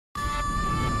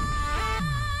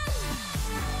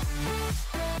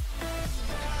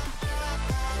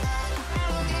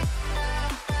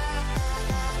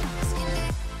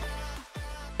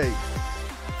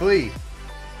3,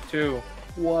 2,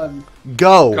 1.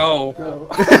 go. go.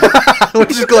 We'll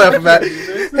just go after that.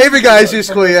 Hey there guys,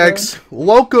 it's exkoryex.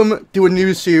 Welcome to a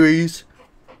new series,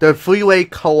 the freeway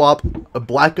co-op, a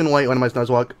black and white randomized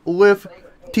Nuzlocke with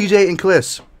TJ and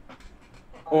Chris.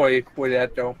 Oi, with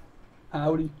that though.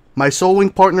 Howdy. My soul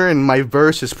link partner and my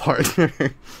versus partner.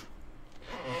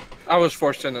 I was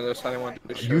forced into this. I didn't want to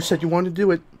do this. You said you wanted to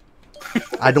do it.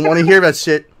 I don't want to hear that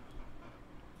shit.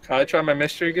 Can I try my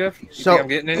mystery gift? You So think I'm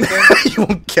getting anything? you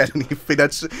won't get anything.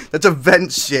 That's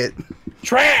event shit.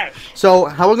 Trash! So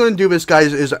how we're gonna do this,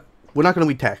 guys, is we're not gonna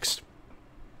read text.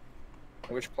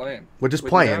 We're just playing. We're just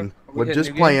playing. We're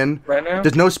just Game playing. right now?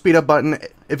 There's no speed up button.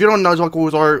 If you don't know what Nuzlocke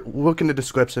Rules are, look in the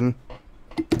description.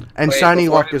 And Shiny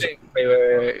Lock is.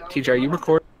 Wait. TJ, are you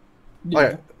recording? Yeah.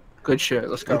 Okay. Good shit.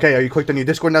 Let's go. Okay, are you clicked on your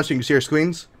Discord now so you can see our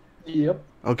screens? Yep.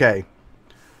 Okay.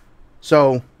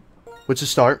 So, let's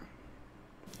just start.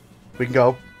 We can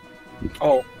go.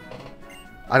 Oh.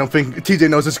 I don't think TJ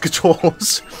knows his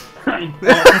controls.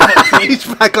 He's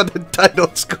back on the title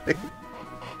screen.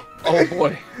 Oh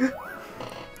boy.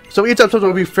 So each episode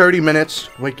will be 30 minutes,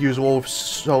 like usual.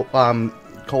 So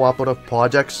cooperative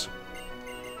projects.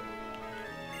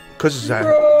 Cause is that?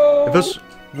 If this,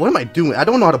 what am I doing? I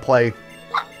don't know how to play.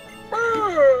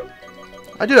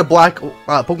 I did a black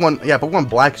Pokemon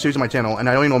Black series on my channel, and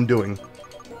I don't even know what I'm doing.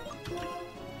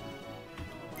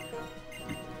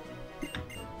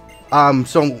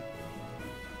 So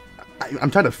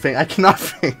I'm trying to think. I cannot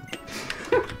think.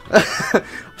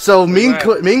 So me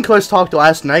and Chris talked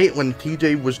last night when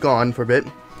TJ was gone for a bit,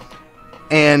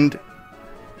 and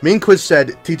me and Chris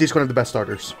said TJ's gonna have the best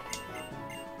starters,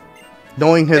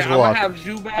 knowing his luck. I'm gonna have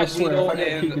Zubat, I swear, if I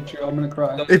get and Pikachu, I'm gonna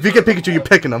cry. If you get Pikachu, you're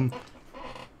picking him.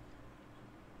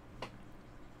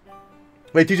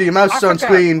 Wait, TJ, your mouse is on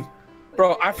screen.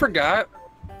 Bro, I forgot.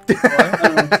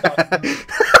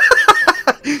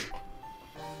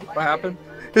 What happened?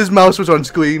 His mouse was on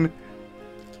screen.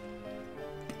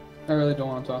 I really don't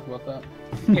want to talk about that.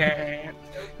 Yeah.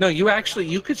 No,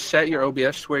 you could set your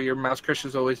OBS to where your mouse cursor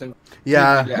is always in.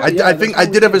 Yeah, I think I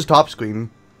did have his top screen.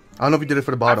 I don't know if you did it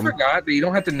for the bottom. I forgot that you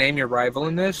don't have to name your rival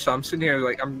in this, so I'm sitting here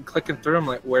like I'm clicking through. I'm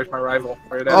like, where's my rival?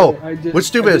 Where Oh, let's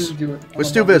do this.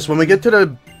 Let's do this. When we get to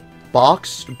the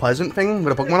box, the pleasant thing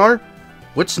where the Pokemon are,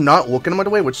 let's not look at them right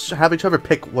away. Let's have each other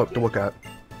pick what to look at.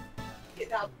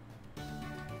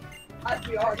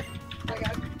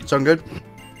 Sound good?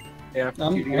 Yeah.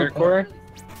 Can you hear it, Corey?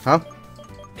 Huh?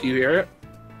 Can you hear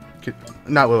it?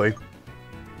 Not really.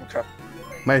 Okay.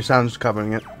 My sound's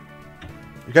covering it.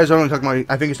 You guys don't want to talk about.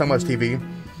 I think he's talking about his TV.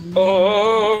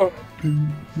 Oh.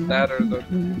 That or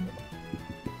the.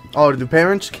 Oh, do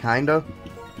parents kinda?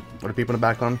 What are people in the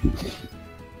background?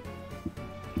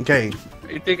 Okay.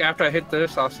 You think after I hit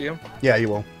this, I'll see him? Yeah, you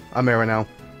will. I'm there right now.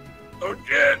 Oh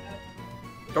shit!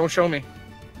 Don't show me.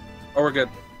 Oh, we're good.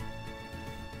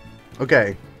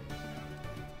 Okay.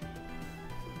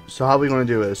 So how are we gonna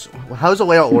do this? How's the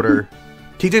layout order?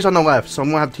 TJ's on the left, so I'm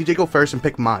gonna have TJ go first and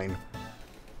pick mine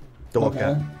to look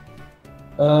at.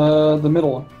 The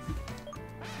middle one.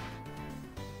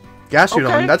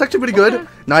 Gastrodon, that's actually pretty good.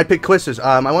 Now I pick Chris's.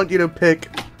 I want you to pick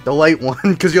the light one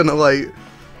because you're on the light.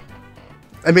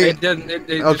 I mean,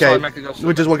 it okay. Just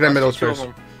We're just looking at middles first.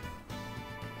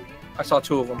 I saw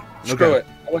two of them. Screw it.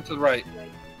 I went to the right.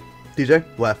 TJ,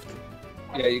 left.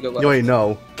 Yeah, you go left. You already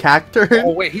know. Cacturn?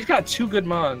 Oh wait, he's got two good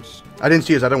mons. I didn't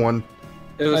see his other one.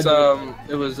 It was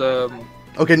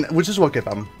Okay, we'll just look at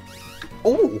them.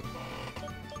 Oh.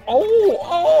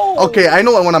 Oh. Okay, I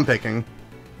know what one I'm picking.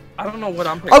 I don't know what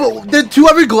I'm picking. Oh, the two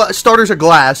other starters are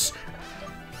glass.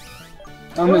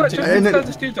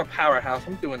 This dude's a powerhouse.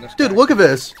 I'm doing this. Dude, look at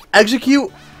this. Execute,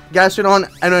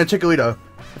 Gastrodon, and then a Chikorita.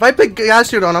 If I pick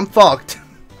Gastrodon, I'm fucked.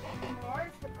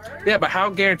 Yeah, but how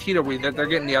guaranteed are we that they're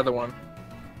getting the other one?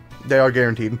 They are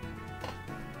guaranteed.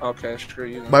 Okay, screw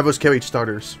you. Rivals carry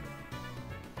starters.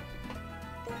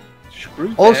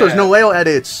 Screw Also, there's no layout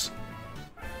edits.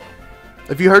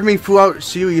 If you heard me throughout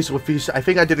series with these, I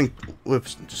think I did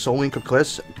with Soul Link or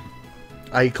Chris.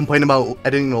 I complained about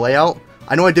editing the layout.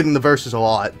 I know I did in the verses a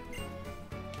lot.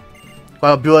 But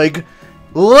I'll be like,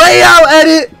 layout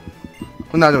edit!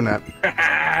 We're not doing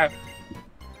that.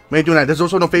 We ain't doing that. There's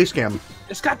also no face cam.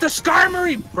 It's got the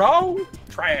Skarmory, bro!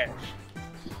 Trash.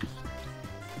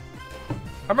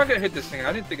 How am I gonna hit this thing?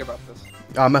 I didn't think about this.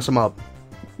 Mess him up.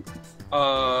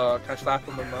 Can I slap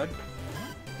him in mud?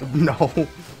 No.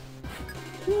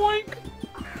 Boink.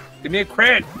 Give me a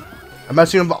crit! I'm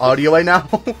messing up the audio right now.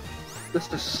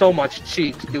 This is so much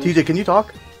cheat, dude. TJ, can you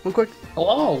talk real quick?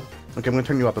 Hello. Okay, I'm gonna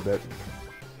turn you up a bit.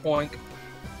 Boink.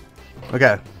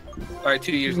 Okay. Alright,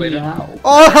 2 years later. Meow.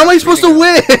 Oh, how am I supposed to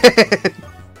win?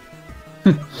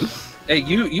 Hey,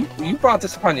 you brought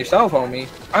this upon yourself, homie.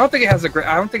 I don't think it has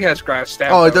grass stats.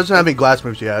 Oh, it doesn't have any glass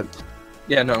moves yet.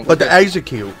 Yeah, no. But the eggs are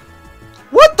cute.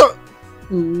 What the?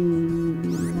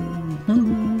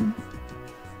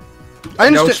 I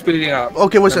No understand. speeding up.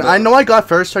 Okay, listen. I know I got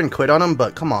first turn quit on him,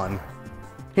 but come on.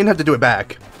 He didn't have to do it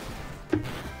back. Can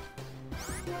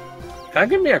I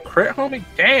give me a crit, homie?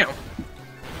 Damn.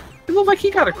 It looked like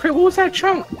he got a crit. What was that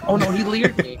chunk? Oh no, he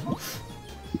leered me.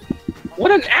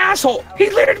 What an asshole! He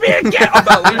leered me again! I'm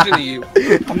not losing to you.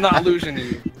 I'm not losing to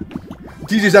you.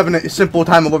 DJ's having a simple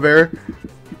time over there.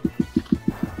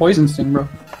 Poison sting, bro.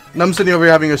 And I'm sitting over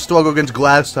here having a struggle against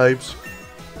glass types.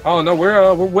 Oh no,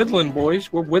 we're whittling,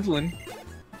 boys. We're whittling.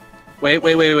 Wait.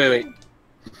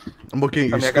 I'm looking at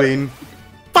your I gotta- screen.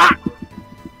 Fuck!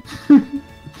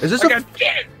 Is this It.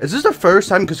 is this the first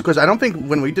time? Because I don't think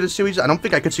when we did a series, I don't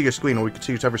think I could see your screen or we could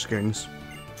see each other's screens.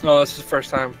 No, this is the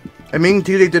first time. I mean,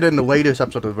 DJ did it in the latest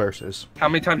episode of Versus. How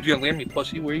many times you gonna land me,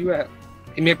 pussy? Where you at?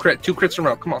 Give me a crit. 2 crits in a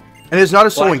row. Come on. And it's not a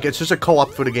soul Black. link, it's just a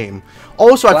co-op for the game.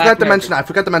 Also, I Black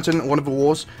forgot to mention one of the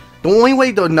rules. The only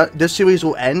way this series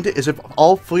will end is if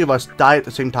all 3 of us die at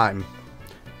the same time.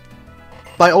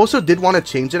 But I also did want to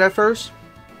change it at first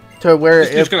to where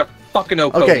This dude's gonna fucking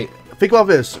OP. okay, think about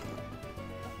this.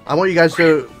 I want you guys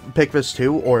to pick this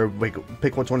too, or like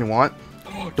pick which one you want.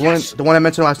 Yes. The one I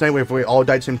mentioned last night, where if we all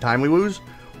die at the same time, we lose.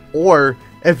 Or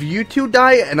if you 2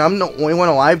 die and I'm the only one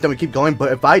alive, then we keep going.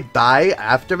 But if I die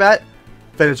after that,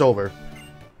 then it's over.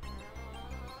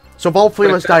 So if all 3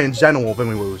 of us die in general, then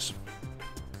we lose.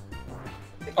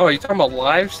 Oh, you talking about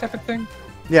lives type of thing?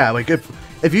 Yeah, like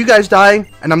if you guys die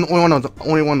and I'm the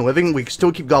only one living, we can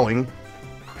still keep going.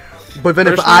 But then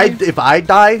Personally- if I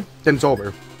die, then it's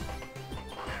over.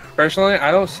 Personally,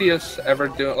 I don't see us ever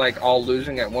doing like all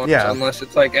losing at once, Yeah. unless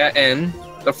it's like at N,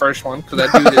 the first one, because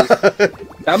that dude is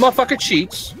that motherfucker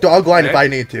cheats. I'll grind if Okay. I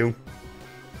need to.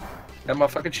 That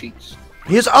motherfucker cheats.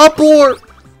 He's up Or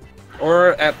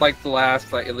at like the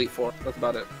last like Elite Four. That's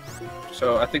about it.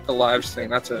 So I think the lives thing.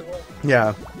 That's it.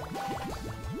 Yeah.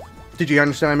 Did you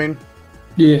understand what I mean?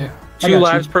 Yeah. I 2 got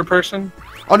lives you. per person.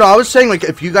 Oh no, I was saying like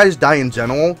if you guys die in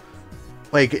general,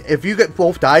 like if you get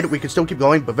both died, we can still keep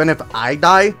going. But then if I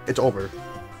die, it's over.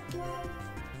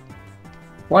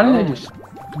 Why didn't I just...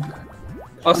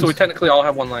 Also, we technically all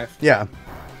have 1 life. Yeah.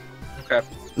 Okay.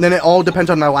 And then it all depends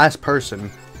on the last person.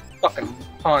 Fucking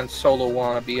Han Solo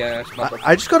wannabe ass motherfucker.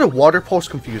 I just got a water pulse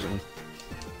confusing.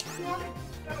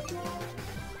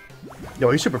 Yo,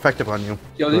 he's super effective on you.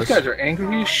 Yo, these Chris. guys are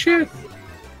angry as shit.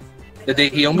 Did they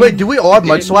heal me? Wait, do we all have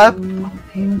mud slap?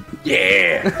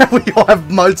 Yeah. We all have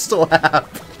mud slap.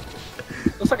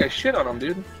 Looks like I shit on them,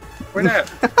 dude. Where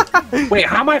that? Wait,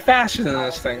 how am I faster than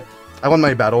this thing? I won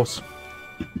my battles.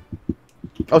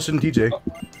 Oh, so did TJ.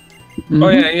 Mhm. Oh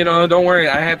yeah, you know, don't worry.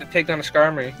 I had to take down a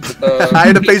Skarmory. I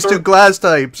had to face 2 glass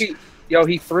types. He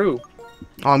threw.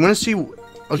 Oh, I'm gonna see.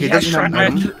 Okay, Yes, doesn't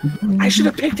have I should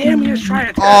have picked him. He was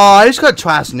trying to. Oh, I just got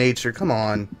trash nature. Come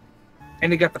on.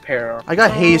 And he got the pair. I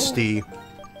got hasty.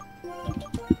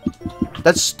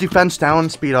 That's defense down,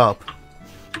 speed up.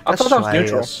 I thought that was trash.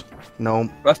 neutral. No.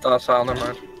 That's docile. Never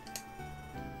mind.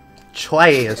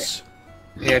 Trash.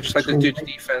 Yeah, just like the dude's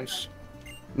defense.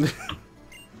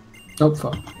 Oh,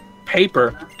 fuck.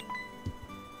 Paper.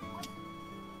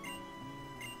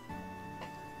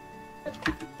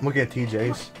 I'm looking at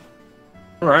TJ's.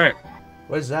 All right.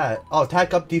 What is that? Oh,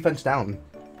 attack up, defense down.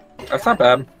 That's not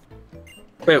bad.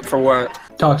 Wait, for what?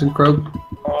 Toxic Croak.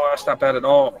 Oh, that's not bad at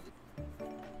all.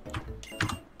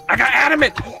 I got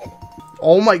adamant.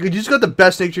 Oh my god, you just got the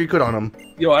best nature you could on him.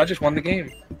 Yo, I just won the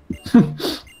game.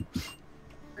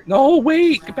 No,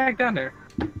 wait, get back down there.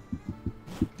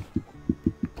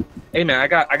 Hey man, I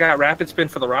got rapid spin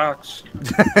for the rocks.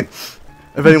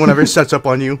 If anyone ever sets up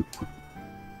on you.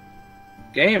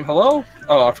 Game, hello?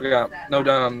 Oh, I forgot.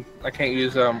 No, I can't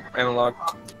use analog.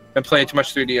 Been playing too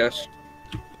much 3DS.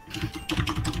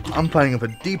 I'm playing with a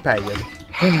D-pad.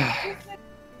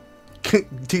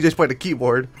 TJ's playing the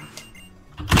keyboard.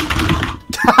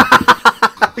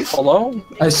 Hello?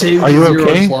 I saved Are you the 0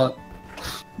 okay? slot.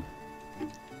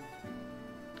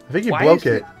 I think you Why broke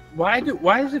is it.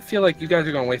 Why does it feel like you guys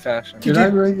are going way faster? Did I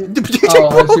break it? TJ Oh,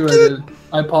 I see broke what I it. did.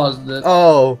 I paused it.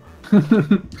 Oh.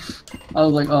 I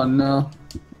was like, oh no.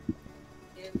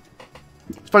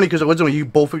 It's funny because originally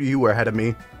both of you were ahead of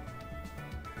me.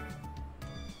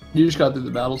 You just got through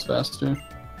the battles faster.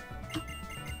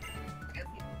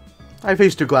 I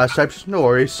faced 2 glass types, no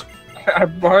worries.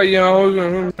 You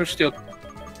know, still.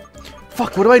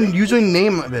 Fuck, what do I usually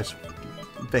name this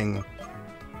thing?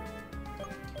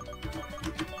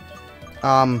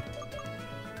 Let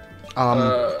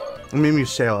me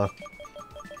use Sailor.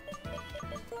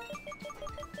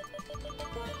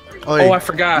 Oh, Oh, I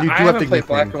forgot. you do I have haven't to played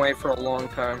Black nickname. and White for a long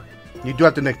time. You do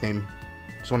have the nickname.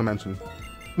 Just want to mention.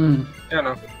 Hmm. Yeah,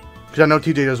 no. Because I know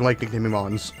TJ doesn't like nicknaming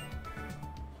Mons.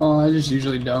 Oh, I just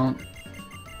usually don't.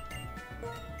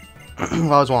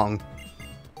 Well, I was wrong.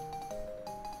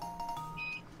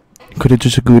 Could have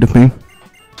disagreed with me.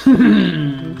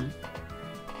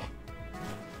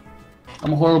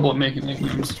 I'm horrible at making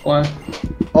nicknames. That's why.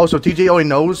 Also, TJ already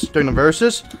knows during the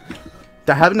verses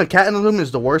that having a cat in the room is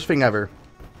the worst thing ever.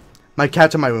 My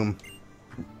cat's in my room.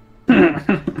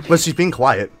 But she's being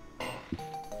quiet.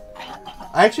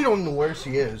 I actually don't know where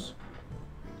she is.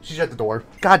 She's at the door.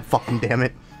 God fucking damn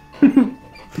it.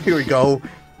 Here we go.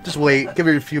 Just wait. Give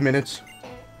her a few minutes.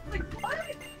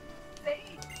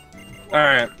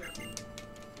 Alright.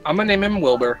 I'm gonna name him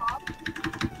Wilbur.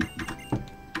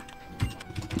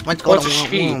 What's What's a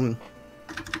she? I'm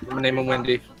gonna name him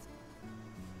Wendy.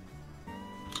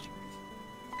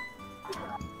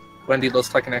 Wendy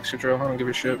looks like an extra drill. I don't give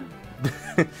a shit.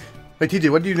 Hey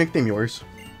TJ, what do you nickname yours?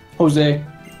 Jose.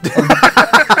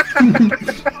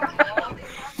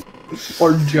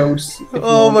 Or Jose.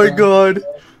 Oh my god.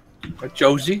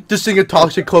 Josie? Just seeing a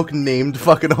toxic cloak named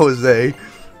fucking Jose.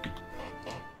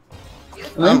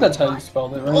 I think that's how you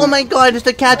spelled it, right? Oh my god, it's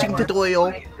the catching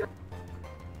tutorial.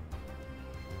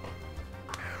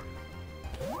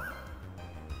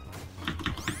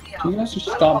 Can you guys just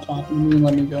stop talking to me and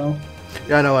let me go?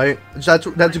 Yeah, I know, right? That's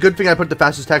a good thing I put the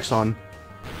fastest text on.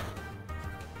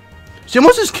 She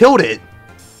almost just killed it.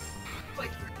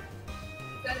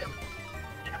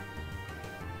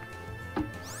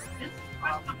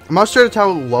 I'm not sure that's how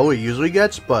low it usually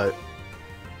gets, but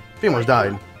he almost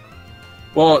died.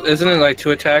 Well, isn't it like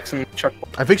 2 attacks and chuck?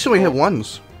 I think she only hit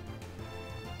once.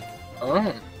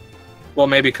 Oh. Well,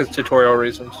 maybe because tutorial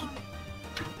reasons.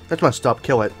 That's messed up.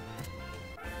 Kill it.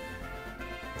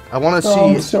 I want to Oh,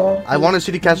 I'm see. sorry. I want to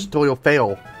see the catch tutorial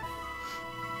fail.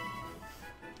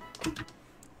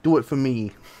 Do it for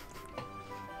me.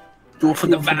 Do it for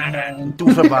the van. Do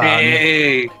it for Van.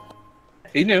 Hey.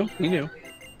 He knew. He knew.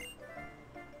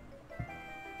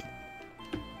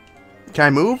 Can I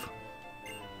move?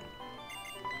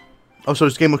 Oh, so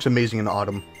this game looks amazing in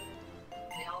autumn.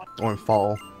 Or in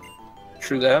fall.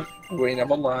 True that. We ain't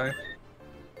never lie.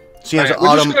 See, as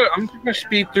Alright, autumn. I'm just gonna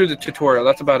speed through the tutorial.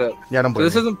 That's about it. Yeah, I don't So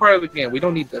this believe it. isn't part of the game. We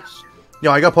don't need this.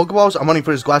 Yo, I got Pokeballs. I'm running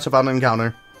for this glass without an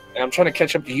encounter. And I'm trying to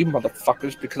catch up to you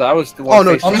motherfuckers because I was the one. Oh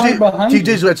no, facing- I'm right behind you.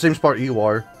 TJ's at the same spot you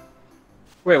are.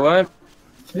 Wait, what?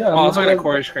 Yeah, Oh, I was looking at like,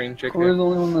 Corey's screen, JK. Corey's the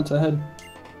only one that's ahead.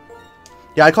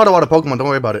 Yeah, I caught a lot of Pokemon. Don't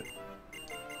worry about it.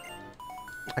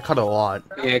 I caught a lot.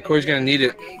 Yeah, Corey's gonna need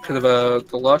it because of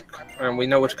the luck, and we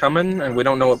know what's coming, and we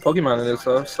don't know what Pokemon it is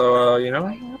though. So you know.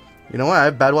 You know what? I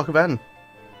have bad luck again.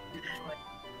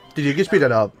 Did you get speed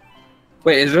that up?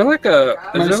 Wait, is there like a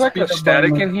My speed up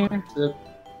static button in here? Zip.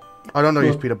 I don't know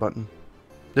your Look. speed up button.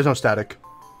 There's no static.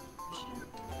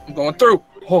 I'm going through.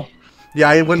 Oh, Yeah,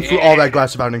 I went through all that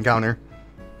glass without an encounter.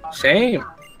 same.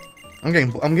 I'm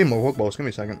getting more Pokeballs. Give me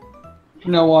a second.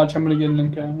 Now watch, I'm gonna get an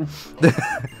encounter.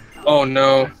 Oh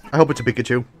no. I hope it's a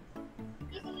Pikachu.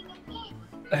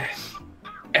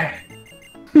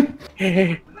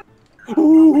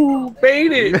 Ooh,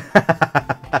 bait it.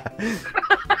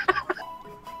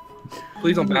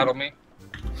 Please don't battle me.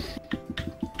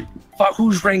 Fuck,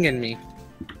 who's ringing me?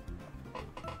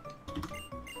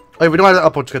 Hey, we don't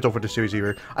have to upload schedule for the series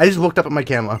either. I just looked up at my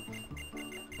camera.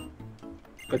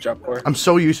 Good job, Corey. I'm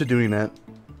so used to doing that.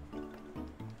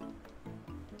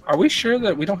 Are we sure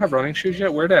that we don't have running shoes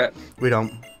yet? Where that? We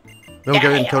don't. We don't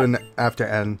get it until after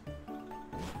N.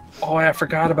 Oh, I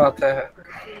forgot about that.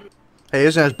 Hey, it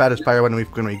isn't as bad as Fire when we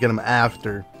get them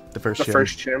after the first The gym.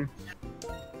 first gym.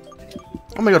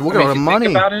 Oh my god, look I at mean, all the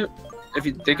money. if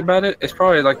you think about it, it's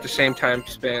probably like the same time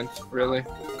spans, really.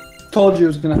 Told you it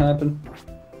was gonna happen.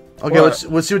 Okay, What?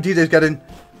 let's see what DJ's getting.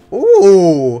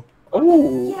 Ooh.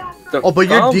 Oh. Oh, but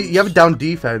you have down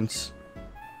defense.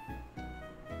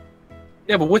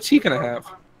 Yeah, but what's he gonna have?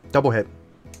 Double hit.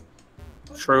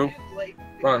 True.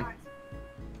 Run.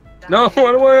 No,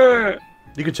 what away.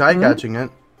 You could try catching it.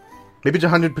 Maybe it's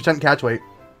 100% catch weight.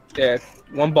 Yeah,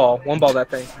 one ball that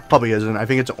thing. Probably isn't. I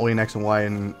think it's only an X and Y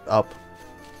and up.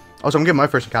 Also, I'm getting my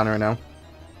first encounter right now.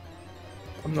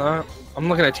 I'm not. I'm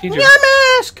looking at TJ.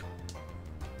 Yamask!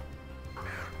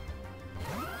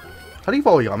 How do you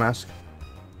follow Yamask?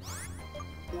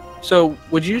 So,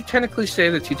 would you technically say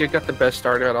that TJ got the best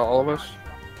start out of all of us?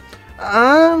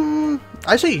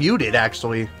 I say you did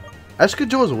actually.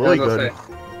 Escadrille is really I was gonna good.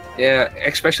 say. Yeah,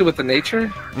 especially with the nature.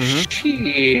 Mhm.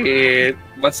 Shit.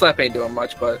 Mudslap ain't doing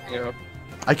much, but you know.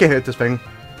 I can't hit this thing.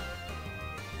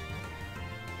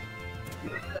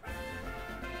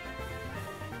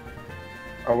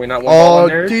 Are we not one ball Oh, on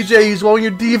nerds? DJ, he's lowering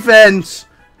your defense.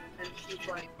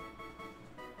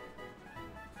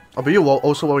 Oh, but you're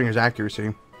also lowering his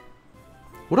accuracy.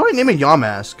 What do I name a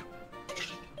Yamask?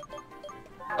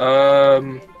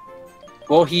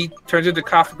 Well, he turns into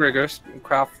Cophagrigus.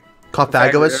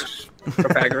 Cophagus,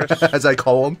 as I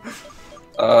call him.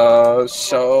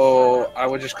 So I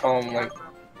would just call him like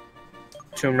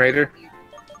Tomb Raider.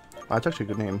 Oh, that's actually a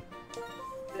good name.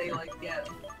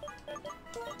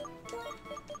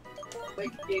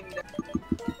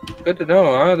 Good to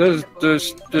know, huh?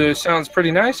 This sounds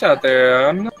pretty nice out there.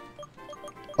 I'm not...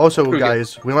 Also,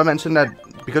 guys, we want to mention that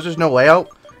because there's no layout,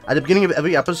 at the beginning of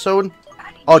every episode...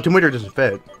 Oh, Tomb Raider doesn't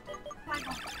fit.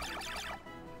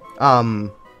 Are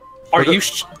you...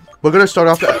 We're gonna start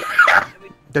off the...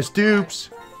 There's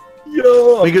Dupes.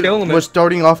 Yo, I'm killing it. We're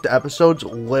starting off the episodes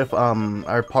with,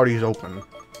 our parties open.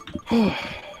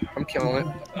 I'm killing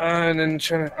it. And then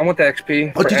I want the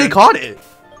XP. Oh, DJ caught it!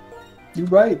 You're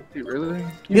right. Dude, really?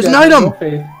 Here's an item!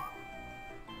 Faith.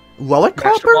 Relic Master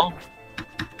Copper? Ball?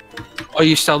 Oh,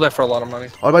 you sell that for a lot of money.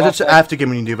 Oh, but it's after game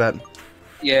when you do that.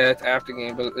 Yeah, it's after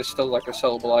game, but it's still like a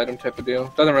sellable item type of deal.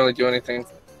 Doesn't really do anything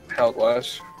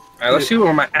health-wise. Alright, let's see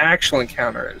where my actual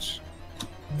encounter is.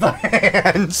 The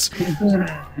hands!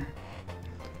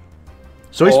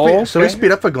 So we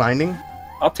speed up for grinding?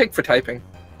 I'll take for typing.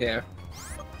 Yeah.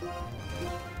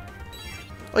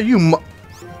 Oh, you're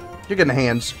getting the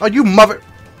hands. Oh, you mother...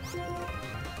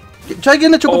 Try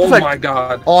getting the triple perfect. Oh my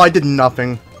god. Oh, I did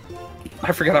nothing.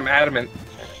 I forgot I'm adamant.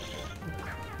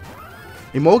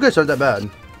 Emolgas aren't that bad.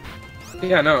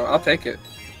 Yeah, no, I'll take it.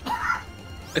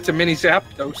 It's a mini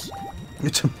Zapdos.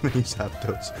 It's a mini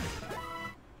Zapdos.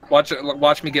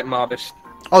 Watch me get modest.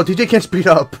 Oh, DJ can't speed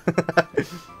up.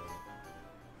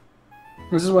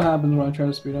 This is what happens when I try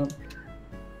to speed up.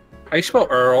 How you spell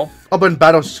Earl? Oh, but in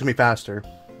battles it's gonna be faster.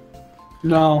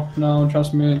 No,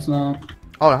 trust me, it's not.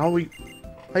 Oh, how are you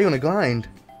gonna grind?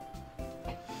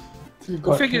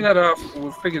 We'll figure that out.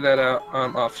 We'll figure that out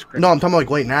off screen. No, I'm talking about like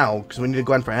right now because we need to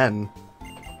grind for N.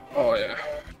 Oh yeah.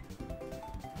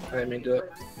 I didn't mean to do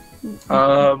it.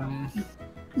 How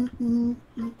the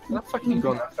fuck are you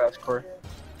going that fast, Corey?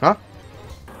 Huh?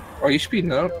 Are you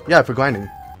speeding up? Yeah, for grinding.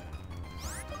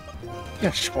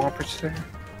 Yeah, Swampert there.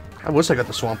 I wish I got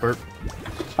the Swampert.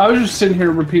 I was just sitting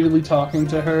here repeatedly talking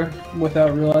to her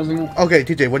without realizing it. Okay,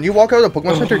 TJ, when you walk out of the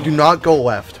Pokemon Center, do not go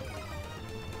left.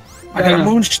 I got a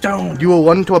Moonstone. You will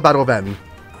run into a battle of N.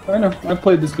 I know. I've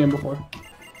played this game before.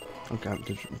 Okay,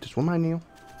 just reminding you.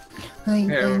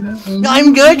 Yeah.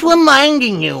 I'm just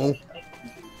reminding you.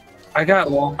 I got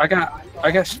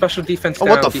special defense. Oh,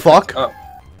 down, what the defense fuck? Up.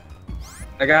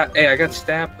 I got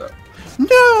stabbed though.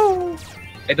 No.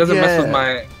 It doesn't mess with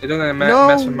my. It doesn't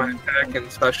mess with my attack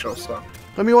and special. So.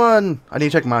 Let me one. I need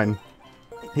to check mine.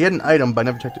 He had an item, but I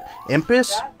never checked it.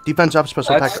 Impus? Defense up,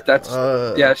 special attack.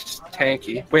 Yeah, it's just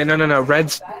tanky. Wait, no.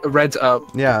 Red's up.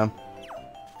 Yeah.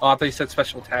 Oh, I thought you said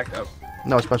special attack up.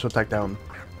 No, special attack down.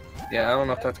 Yeah, I don't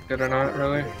know if that's good or not,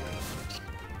 really.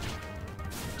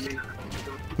 I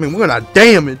mean, we're gonna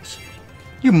damage.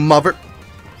 You mother.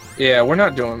 Yeah, we're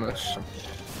not doing this.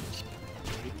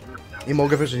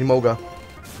 Emolga versus Emolga.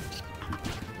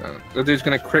 The dude's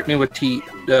gonna crit me with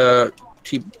T-bolt.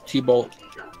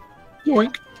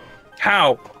 Yoink.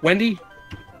 How? Wendy?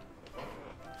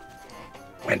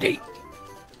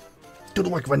 Do the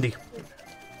work, Wendy.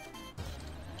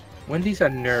 Wendy's a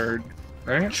nerd,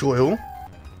 right? True.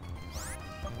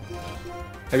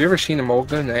 Have you ever seen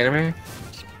Emolga in the anime?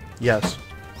 Yes.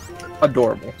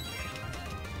 Adorable.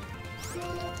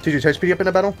 Did you try speeding up in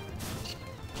a battle?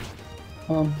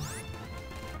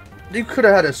 You could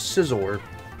have had a Scizor.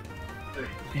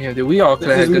 Yeah, dude, we all could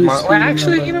have had good money. Well,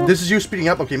 actually, you know... This is you speeding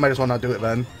up? Okay, you might as well not do it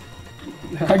then.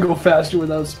 I go faster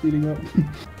without speeding up.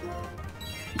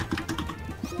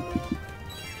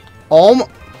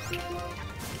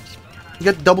 You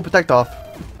got double protect off.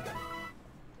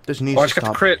 This needs I to just got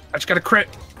stop. the crit. I just got a crit.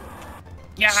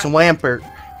 Yeah. Swampert.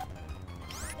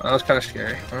 That was kind of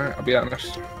scary. Alright, I'll be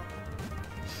honest.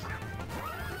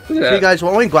 See, guys,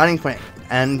 we're only grinding for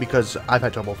N because I've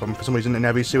had trouble for some reason in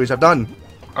every series I've done.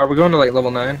 Are we going to like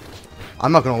level 9?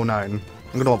 I'm not going to level 9. I'm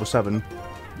going to level 7.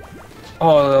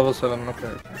 Oh, level 7.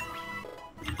 Okay.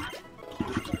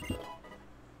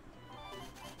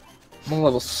 I'm on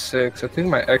level 6. I think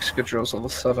my Excadrill's level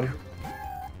 7.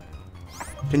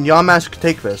 Can Yamask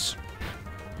take this?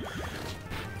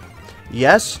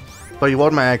 Yes, but you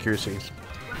lowered my accuracy.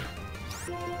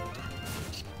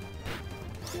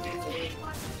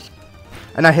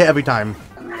 And I hit every time.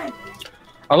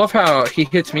 I love how he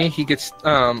hits me. He gets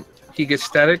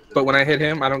static, but when I hit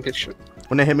him, I don't get shit.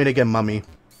 When they hit me, they get mummy.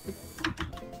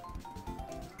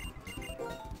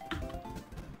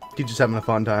 He's just having a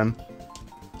fun time.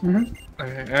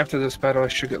 After this battle, I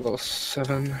should get level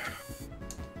 7.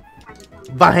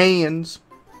 The hands.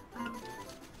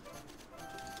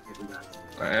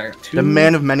 I got 2. The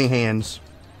man of many hands.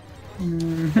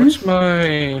 What's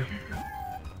my...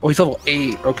 Oh, he's level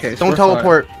 8. Okay, so Don't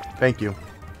teleport. Thank you.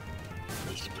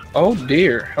 Oh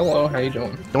dear. Hello, how you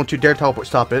doing? Don't you dare teleport.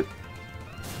 Stop it.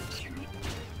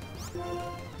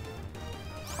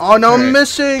 Oh no, I'm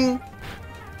missing.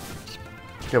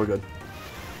 Okay, we're good.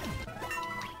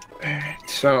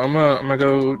 So I'm gonna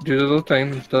go do the little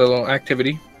thing, the little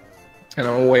activity, and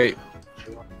I'm gonna wait.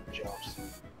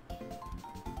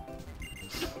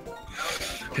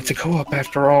 It's a co-op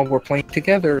after all. We're playing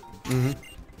together.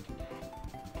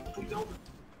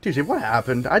 TJ, what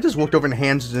happened? I just walked over and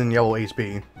hands is in yellow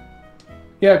HP.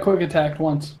 Yeah, quick attacked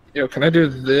once. Yo, can I do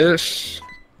this?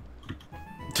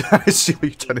 I see what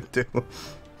you're trying to do.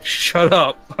 Shut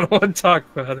up! I don't want to talk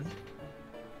about it.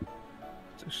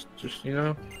 Just you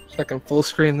know, so I can full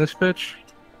screen this bitch.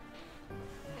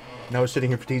 Now we're sitting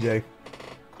here for TJ.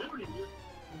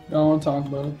 Don't want to talk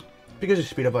about it. Because your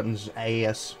speed up button's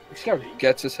AS. You see how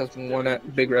Getsus has one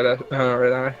big red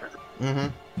eye?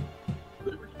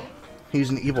 He's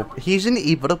an evil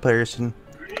person.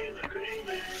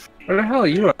 Where the hell are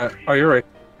you at? Oh, you're right.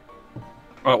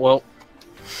 Oh, well.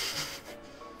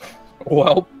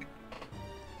 Well.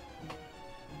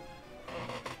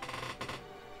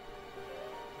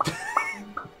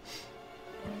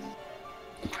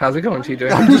 How's it going,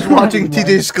 TJ? I'm just watching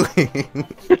TJ scream.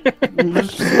 I'm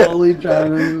just slowly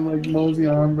trying to like mosey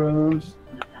on, bro.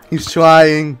 He's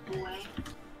trying.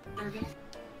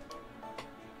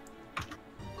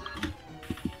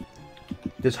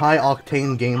 This high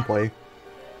octane gameplay.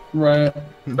 Right.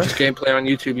 Best gameplay on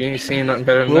YouTube. You ain't seen nothing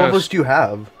better than What levels this. do you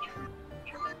have?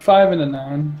 5 and a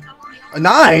 9. A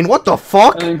 9? What the I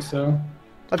fuck? think so.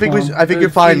 I think you're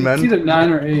fine, man. It's either 9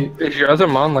 or 8. Is your other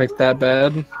mon like that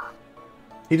bad?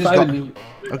 He just 5 got. and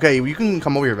 8. Okay, you can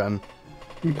come over here, Ben.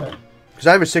 Okay. Because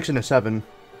I have a 6 and a 7.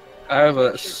 I have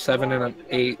a 7 and an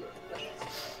 8.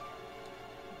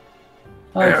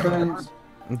 Hi, friends.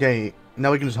 Okay,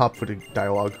 now we can just hop for the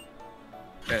dialogue.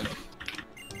 And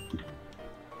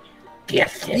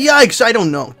Yikes! I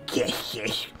don't know. Yes.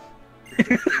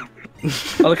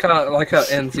 I like how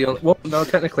it ends the only. Well, no,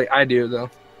 technically I do though.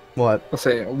 What? I'll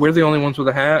say we're the only ones with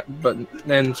a hat, but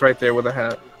ends right there with a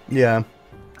hat. Yeah.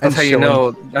 That's how you chilling.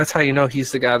 know. That's how you know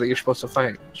he's the guy that you're supposed to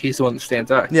fight. He's the one that stands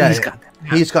out. Yeah,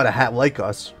 He's got a hat like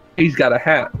us. He's got a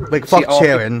hat. Like See, fuck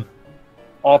Sharon.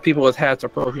 All people with hats are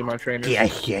Pokemon trainers.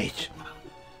 Yes.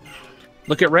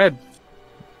 Look at Red.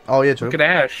 Oh yeah, true. Look at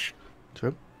Ash.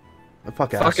 True.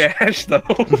 Fuck Fuck ass. Ash though.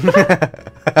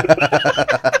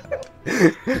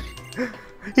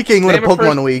 He can't win a Name a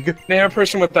Pokemon League. Name a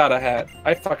person without a hat.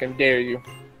 I fucking dare you.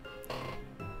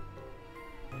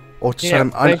 Ultra Yeah,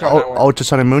 Sun, think on that one. Ultra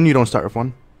Sun and Moon, you don't start with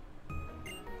one.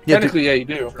 Yeah, Technically, yeah, you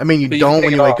do. I mean, you but you don't take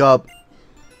when it you wake off. up.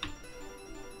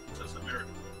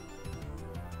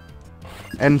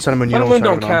 And Sun and Moon, you Sun and don't Moon start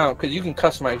don't with count because you can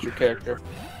customize your character.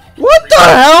 What the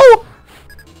hell?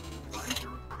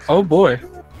 Oh boy.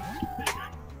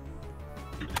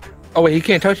 Oh wait, he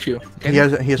can't touch you. He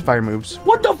has fire moves.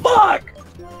 What the fuck?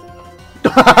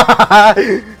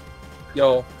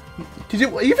 Yo, Did you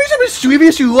think I'm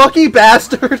mischievous, you lucky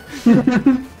bastard?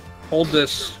 hold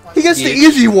this. He gets the Yeet.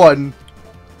 easy one.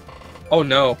 Oh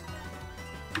no.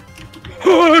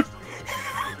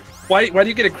 Why do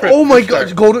you get a crit? Oh my Sorry.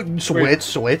 god, go to switch.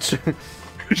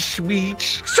 Sweet.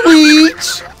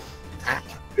 Sweet!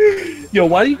 Yo,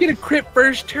 why do you get a crit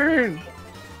first turn?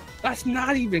 That's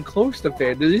not even close to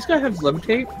fair. Do these guys have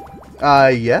levitate?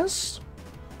 Yes?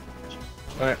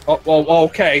 Alright. Oh,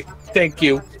 okay. Thank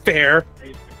you. Fair.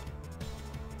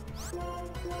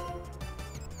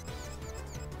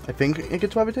 I think it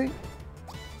gets levitate.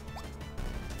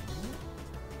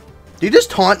 Did you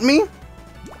just taunt me?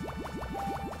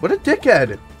 What a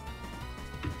dickhead.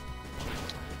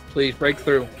 Please break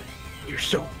through. You're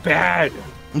so bad.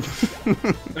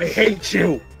 I hate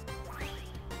you.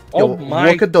 Yo, Oh my.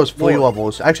 look at those flea Lord.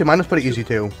 levels. Actually, mine was pretty easy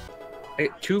too.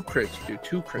 2 crits, dude.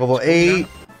 2 crits. Level 8.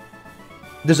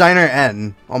 Designer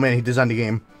N. Oh man, he designed the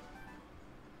game.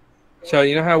 So,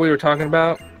 you know how we were talking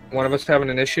about one of us having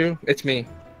an issue? It's me.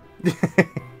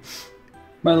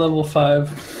 My level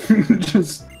 5.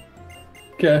 Just.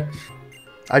 Okay.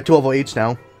 I have 2 level 8s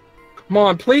now. Come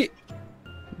on, please.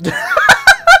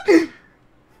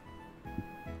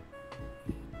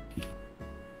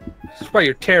 That's why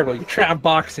you're terrible. You try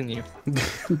boxing you.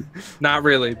 Not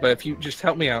really, but if you just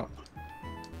help me out.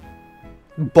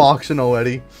 Boxing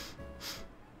already.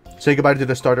 Say goodbye to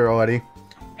the starter already.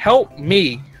 Help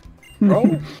me.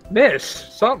 Bro, miss.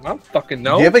 Something. I don't fucking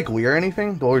know. Do you have like Leer or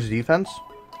anything? Lowers defense?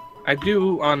 I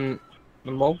do on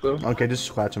the Mocha. Okay, just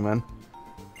scratch him, man.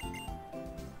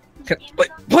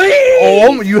 Please!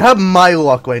 Oh, you have my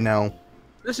luck right now.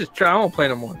 This is true. I won't play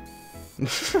no more.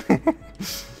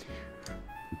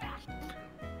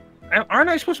 Aren't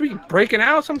I supposed to be breaking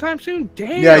out sometime soon?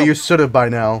 Damn. Yeah, you should have by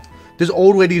now. This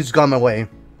old lady's gone my way.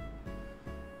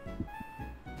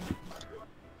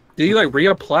 Did you like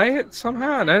reapply it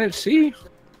somehow and I didn't see?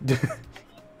 This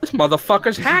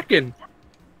motherfucker's hacking.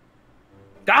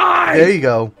 Die! There you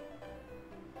go.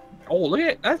 Oh, look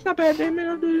at that's not bad, damn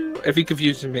it. If he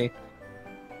confuses me.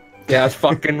 Yeah, that's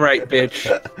fucking right, bitch.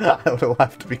 I don't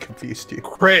have to be confused, you.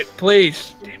 Crit,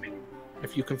 please. Damn it.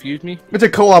 If you confuse me. It's a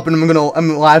co-op and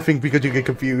I'm laughing because you get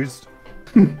confused.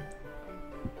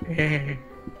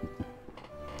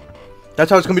 That's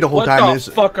how it's gonna be the whole time. What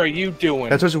the fuck are you doing?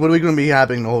 That's what are we gonna be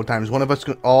happening the whole time. Is one of us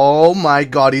gonna... Oh my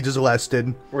god, he just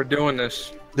arrested. We're doing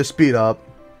this. The speed up.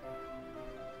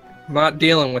 I'm not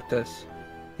dealing with this.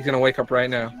 He's gonna wake up right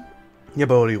now. Yeah,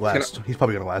 but he last. He's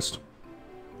probably gonna last.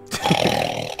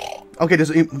 Okay,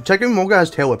 check if Moga has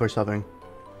tail whip or something.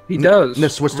 He does.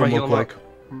 Let's switch to him real quick.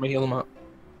 I'm gonna heal him up.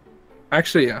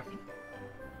 Actually, yeah.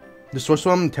 Just switch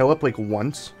to him tail whip like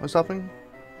once or something.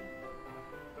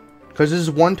 Because this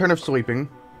is one turn of sleeping.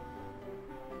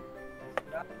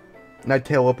 And I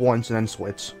tail up once and then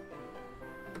switch.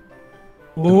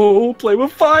 Oh, play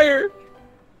with fire!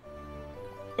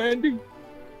 Landing.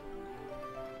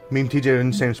 Me and TJ are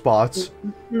in the same spots.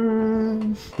 Me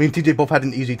and TJ both had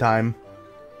an easy time.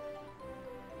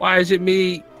 Why is it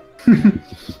me?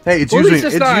 Hey, it's Well,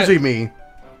 usually me.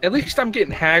 At least I'm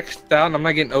getting hacked down. I'm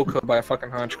not getting OCO'd by a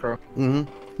fucking honchcrow. Mm-hmm.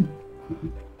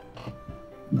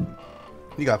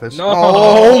 You got this. No.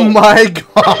 Oh my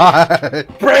god!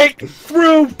 Break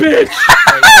through, bitch!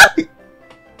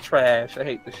 Trash. I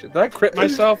hate this shit. Did I crit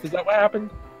myself? Is that what happened?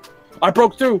 I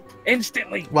broke through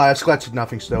instantly. Wow, that scratched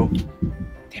nothing still.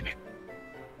 Damn it.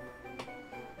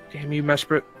 Damn you,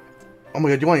 Mesprit. Oh my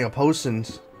god, you want your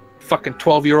potions? Fucking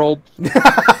 12-year-old.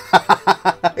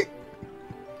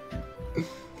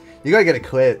 You gotta get a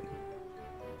crit.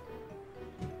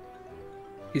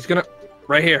 He's gonna...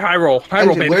 Right here. High roll. High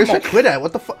roll, baby. Where's your crit at?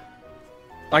 What the fuck?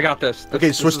 I got this.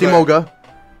 Okay, switch to Moga.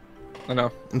 I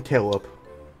know. And tail up.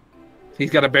 He's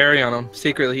got a berry on him.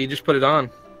 Secretly, he just put it on.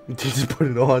 He just put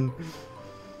it on.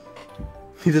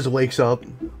 He just wakes up.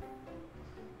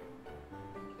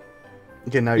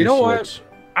 Okay, now you know switch. what?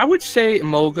 I would say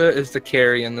Moga is the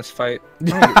carry in this fight.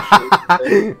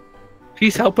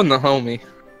 He's helping the homie.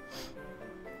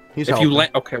 He's if helping. you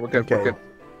land, okay, we're good. Okay. We're good.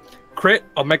 Crit.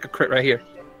 I'll make a crit right here.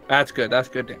 That's good. That's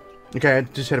good. Damn. Okay,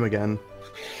 just hit him again,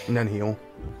 and then heal.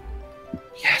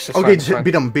 Yes. That's Okay, fine, just fine.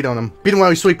 beat him on him. Beat him while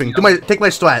he's sleeping. Take my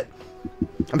strat.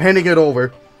 I'm handing it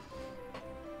over.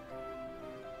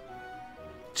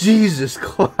 Jesus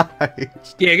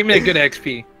Christ. Yeah, give me a good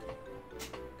XP.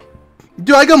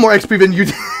 Dude, I got more XP than you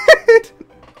did.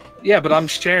 Yeah, but I'm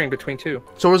sharing between two.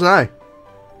 So wasn't I.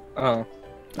 Oh.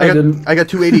 I got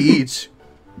 280 each.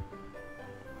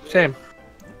 Same.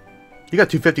 You got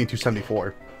 250 and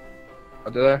 274. Oh,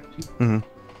 did I? Mm-hmm.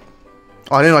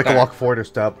 Oh, I didn't like to walk forward or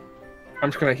step. I'm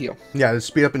just gonna heal. Yeah, just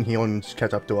speed up and heal and just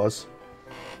catch up to us.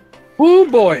 Woo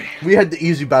boy. We had the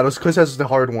easy battles. Chris has the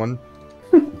hard one.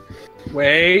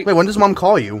 Wait. Wait, when does Mom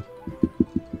call you?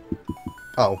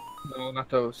 Oh. No, not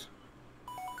those.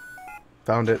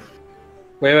 Found it.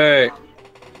 Wait.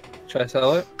 Should I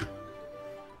sell it?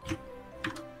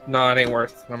 No, it ain't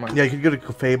worth. Never mind. Yeah, you could go to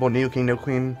Clefable, Neo King, No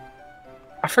Queen.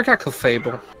 I forgot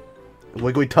Clefable.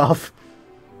 Wiggly Tough.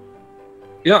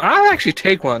 You know, I'll actually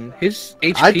take one. His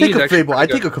HP I take is a actually Fable. I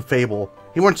pretty take a Clefable.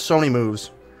 He wants so many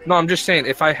moves. No, I'm just saying,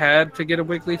 if I had to get a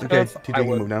Wiggly Okay, Tuff, TJ I can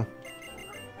would. move now.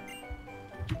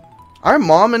 Our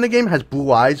mom in the game has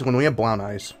blue eyes when we have brown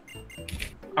eyes.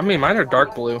 I mean, mine are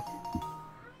dark blue.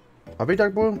 Are they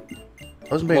dark blue? I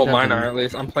wasn't paying Well, attention. mine are at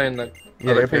least. I'm playing the.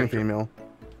 Yeah, other they're paying character. female.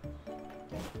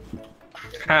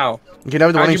 How? Okay, now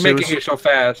we have the How'd running you make it shoes. here so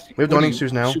fast? We have the What are running you,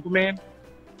 shoes now. Superman?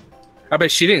 I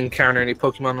bet she didn't encounter any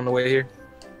Pokemon on the way here.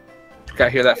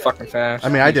 Got here that fucking fast. I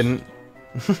mean, I didn't.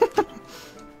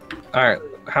 Alright,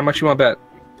 how much you want to bet?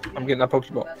 I'm getting that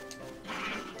Pokeball.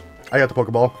 I got the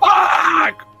Pokeball.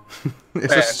 Fuck!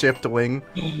 It's a Bad. shift wing.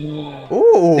 It's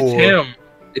Ooh. him.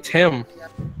 It's him.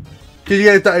 Did you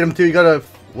get the item too? You got a...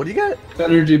 What do you get?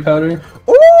 Energy powder.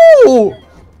 Ooh!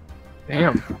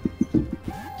 Damn.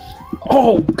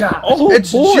 Oh god. Oh,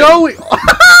 It's boy. Joey!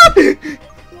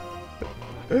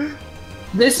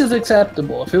 This is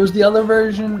acceptable. If it was the other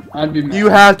version, I'd be mad. You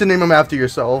have to name him after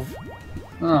yourself.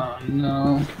 Oh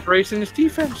no. Racing his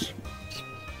defense.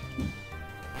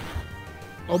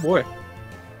 Oh boy.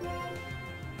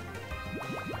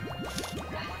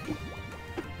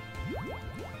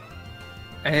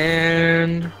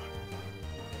 And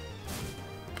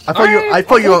I thought you. I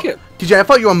thought I'll you. take it. DJ, I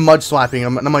thought you were mud slapping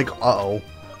him, and I'm like, uh-oh.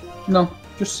 No,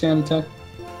 just sand attack.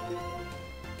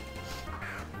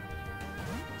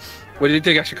 What do you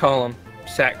think I should call him?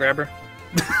 Sack grabber?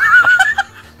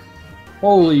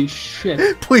 Holy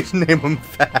shit. Please name him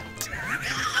fat.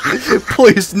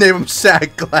 Please name him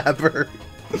Sack Glabber.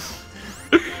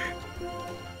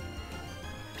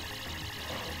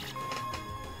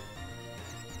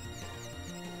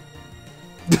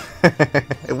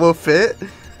 It will fit.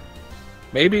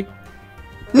 Maybe.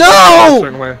 No!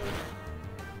 Certain way.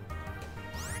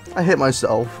 I hit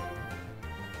myself.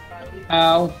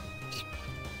 Ow.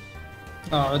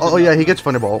 Oh yeah, he gets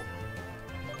Thunderbolt.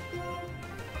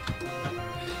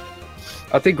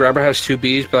 I think grabber has 2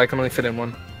 Bs, but I can only fit in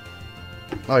 1.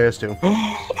 Oh yes, too.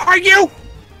 Are you?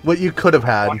 What you could have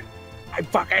had. I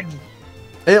fucking.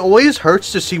 It always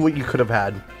hurts to see what you could have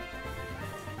had.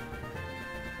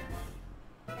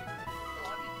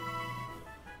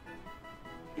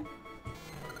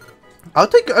 I'll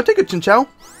take a Chinchou.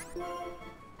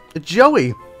 It's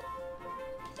Joey.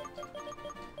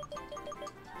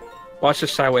 Watch the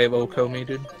Sidewave Oko me,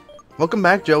 dude. Welcome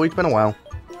back, Joey. It's been a while.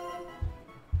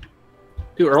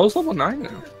 Dude, Earl's level 9 now.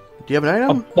 Do you have an A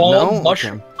item? ball No?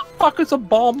 mushroom. Okay. What the fuck is a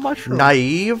ball mushroom?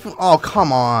 Naive? Oh,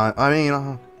 come on. I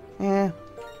mean, yeah.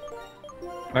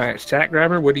 Alright, Sack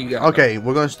grabber, what do you got? Okay,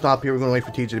 we're going to stop here. We're going to wait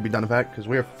for TJ to be done with that, because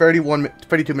we are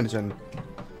 32 minutes in.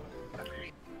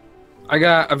 I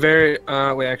got a very,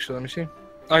 wait, actually, let me see.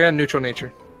 I got neutral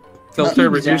nature. Filter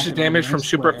reduces exactly, damage I from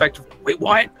super swear. effective. Wait,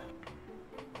 what?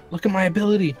 Look at my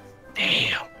ability.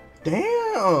 Damn.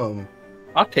 Damn.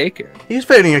 I'll take it. He's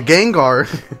fading a Gengar.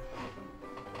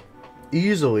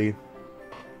 Easily.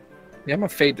 Yeah, I'm gonna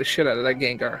fade the shit out of that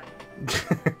Gengar.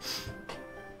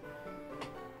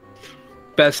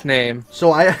 Best name.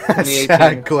 So I had 2018.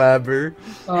 Sack Glabber.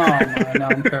 Oh my, now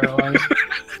I'm paralyzed.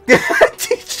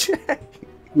 TJ.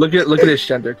 Look at his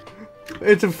gender.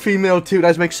 It's a female too. That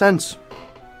does make sense.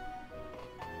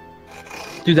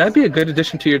 Dude, that'd be a good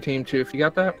addition to your team too if you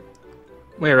got that.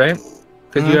 Wait, right?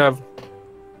 Because you have,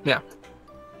 yeah.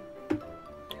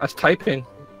 That's typing.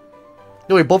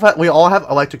 No, we all have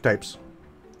electric types.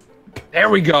 There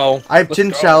we go. I have Let's go.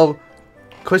 Chinchou,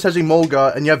 Chris has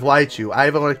Emolga, and you have Raichu. I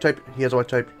have electric type, he has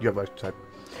electric type, you have electric type.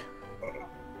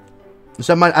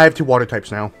 So I have 2 water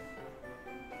types now.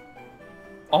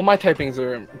 All my typings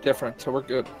are different, so we're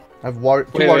good. I have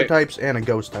two water types and a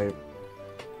ghost type.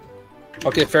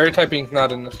 Okay, fairy typing's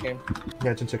not in this game.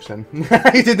 Yeah, it's in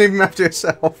 610. He didn't even map to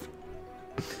yourself.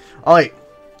 Alright,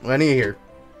 I need here.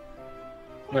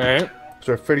 Alright.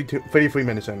 So we're 33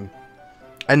 minutes in.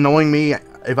 And knowing me,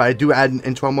 if I do add an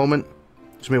intro moment,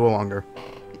 it's gonna be a little longer.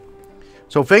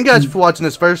 So thank you guys for watching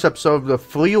this first episode of the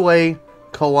Freeway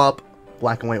Co-op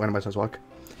Black and White Randomized Nuzlocke.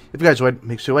 If you guys would,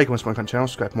 make sure you like and subscribe to my channel,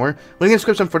 subscribe more. Link in the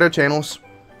description for their channels.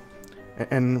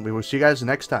 And we will see you guys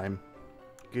next time.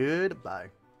 Goodbye.